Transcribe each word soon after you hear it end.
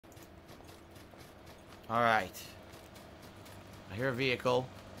Alright. I hear a vehicle.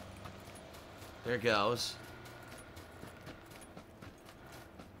 There it goes.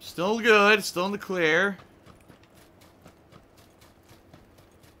 Still good. Still in the clear.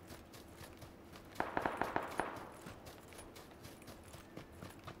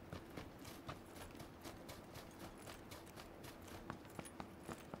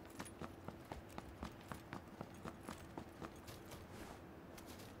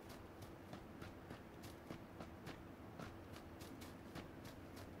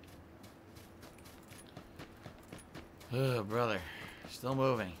 Oh, brother. Still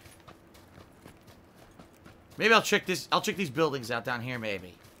moving. Maybe I'll check this. I'll check these buildings out down here,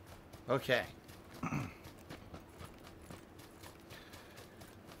 maybe. Okay.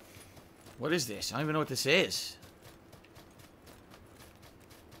 What is this? I don't even know what this is.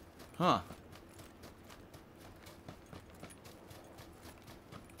 Huh.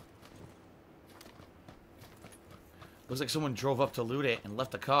 Looks like someone drove up to loot it and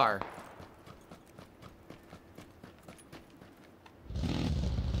left the car.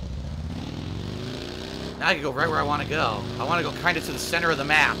 Now I can go right where I want to go. I want to go kind of to the center of the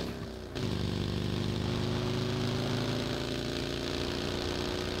map.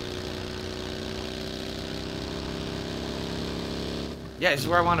 Yeah, this is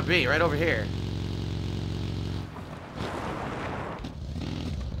where I want to be, right over here.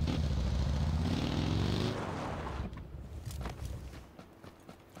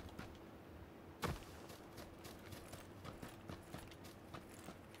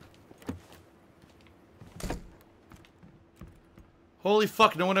 Holy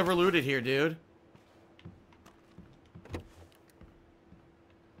fuck, no one ever looted here, dude.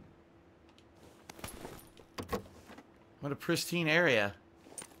 What a pristine area.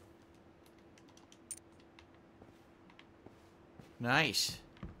 Nice.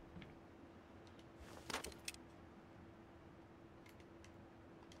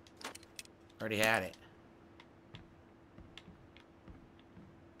 Already had it.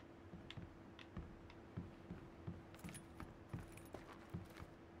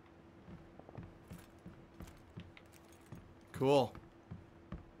 Cool.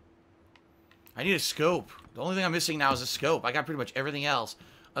 I need a scope. The only thing I'm missing now is a scope. I got pretty much everything else.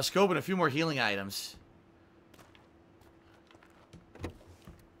 A scope and a few more healing items.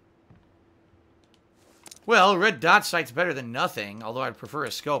 Well, red dot sight's better than nothing. Although I'd prefer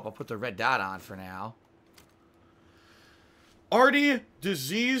a scope. I'll put the red dot on for now. Artie's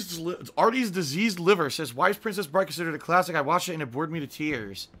diseased liver says, "Why is Princess Bride considered a classic? I watched it and it bored me to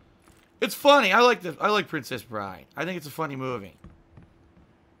tears." It's funny. I like Princess Bride. I think it's a funny movie.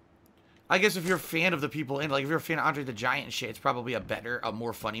 I guess if you're a fan of the people in, like if you're a fan of Andre the Giant and shit, it's probably a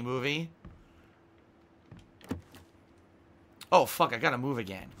more funny movie. Oh fuck! I gotta move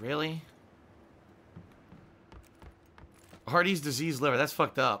again. Really? Artie's diseased liver. That's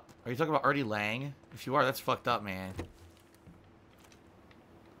fucked up. Are you talking about Artie Lang? If you are, that's fucked up, man.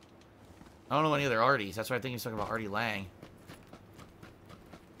 I don't know any other Arties. That's why I think he's talking about Artie Lang.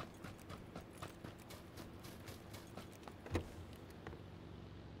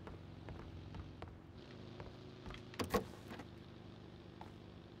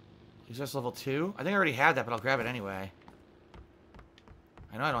 Is this level 2? I think I already had that, but I'll grab it anyway.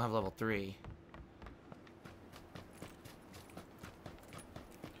 I know I don't have level 3.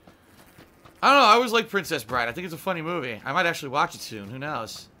 I don't know. I always like Princess Bride. I think it's a funny movie. I might actually watch it soon. Who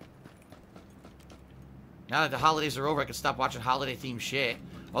knows? Now that the holidays are over, I can stop watching holiday-themed shit.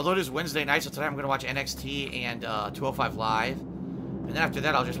 Although it is Wednesday night, so tonight I'm going to watch NXT and 205 Live. And then after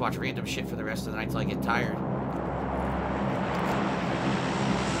that, I'll just watch random shit for the rest of the night until I get tired.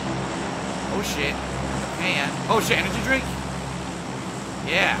 Oh shit. Man. Oh shit, energy drink?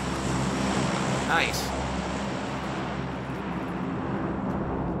 Yeah. Nice.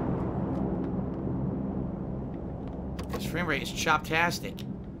 This frame rate is chop-tastic.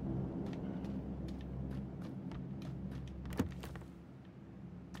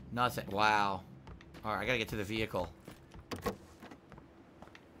 Nothing. Wow. Alright, I gotta get to the vehicle.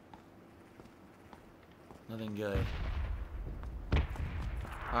 Nothing good.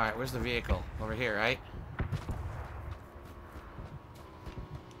 Alright, where's the vehicle? Over here, right?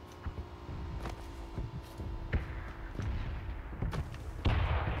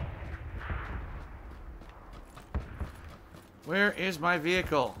 Where is my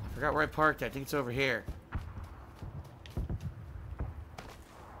vehicle? I forgot where I parked it. I think it's over here.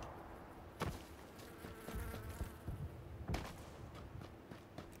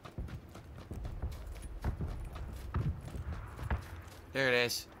 There it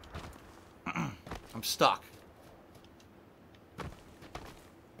is. I'm stuck.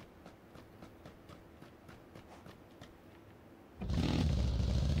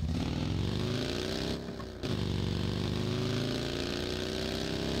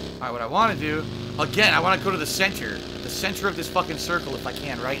 Alright, what I want to do... Again, I want to go to the center. The center of this fucking circle if I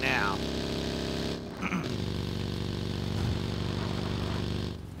can right now.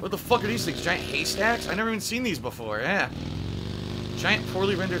 What the fuck are these things? Giant haystacks? I've never even seen these before, yeah. Giant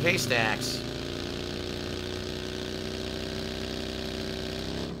poorly rendered haystacks.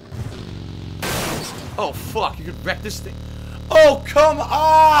 Oh, fuck. You could wreck this thing. Oh, come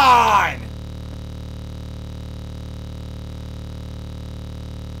on!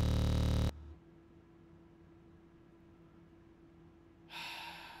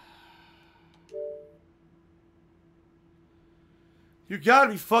 You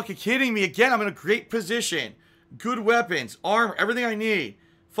gotta be fucking kidding me. Again, I'm in a great position. Good weapons, armor, everything I need.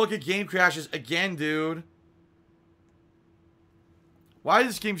 Fucking game crashes again, dude. Why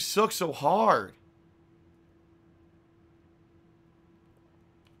does this game suck so hard?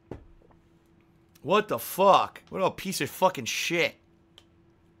 What the fuck? What a piece of fucking shit.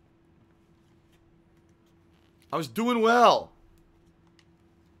 I was doing well.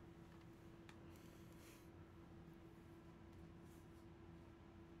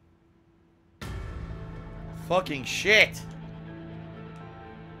 Fucking shit.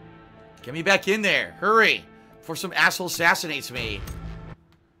 Get me back in there. Hurry. Before some asshole assassinates me.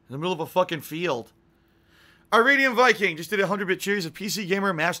 In the middle of a fucking field. Iranian Viking just did a 100-bit cheers of PC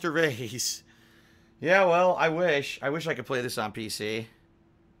Gamer Master Race. Yeah, well, I wish. I wish I could play this on PC.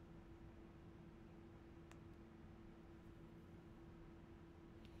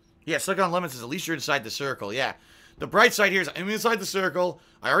 Yeah, Suck on Lemons is at least you're inside the circle. Yeah. The bright side here is I'm inside the circle.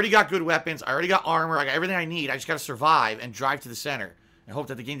 I already got good weapons. I already got armor. I got everything I need. I just got to survive and drive to the center. And hope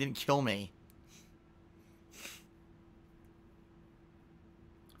that the game didn't kill me.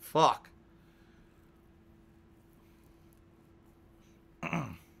 Fuck.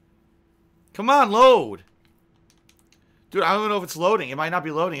 Come on, load. Dude, I don't know if it's loading. It might not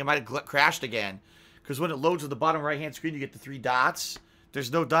be loading. It might have crashed again. Because when it loads at the bottom right-hand screen, you get the 3 dots.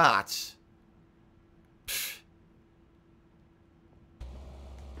 There's no dots. Pfft.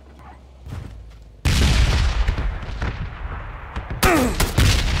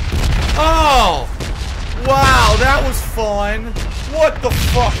 Oh! Wow, that was fun. What the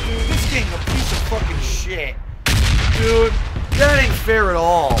fuck, dude? This game's a piece of fucking shit. Dude, that ain't fair at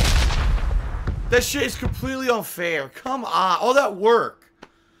all. That shit is completely unfair. Come on. All that work.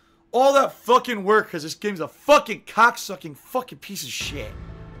 All that fucking work because this game's a fucking cocksucking fucking piece of shit.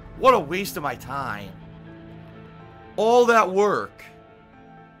 What a waste of my time. All that work.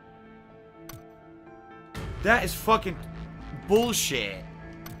 That is fucking bullshit.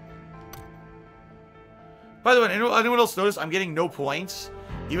 By the way, anyone else notice I'm getting no points?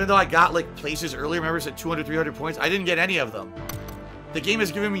 Even though I got, like, places earlier, remember it said 200, 300 points? I didn't get any of them. The game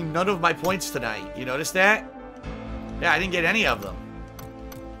has given me none of my points tonight. You notice that? Yeah, I didn't get any of them.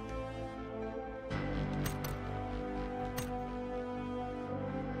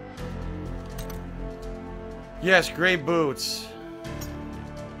 Yes, gray boots.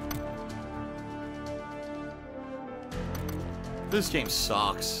 This game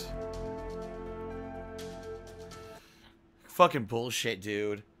sucks. Fucking bullshit,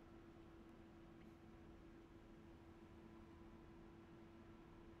 dude.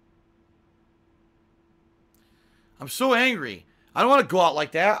 I'm so angry. I don't want to go out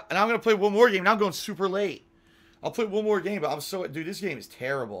like that. And I'm going to play one more game. Now I'm going super late. I'll play one more game, but I'm so... Dude, this game is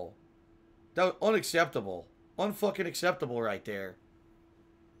terrible. That was unacceptable. Unfucking acceptable right there.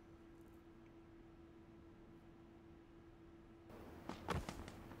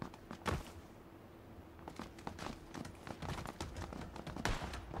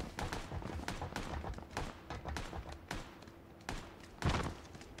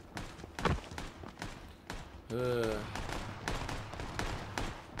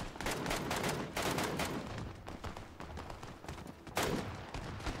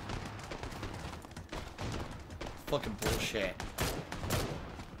 Fucking bullshit.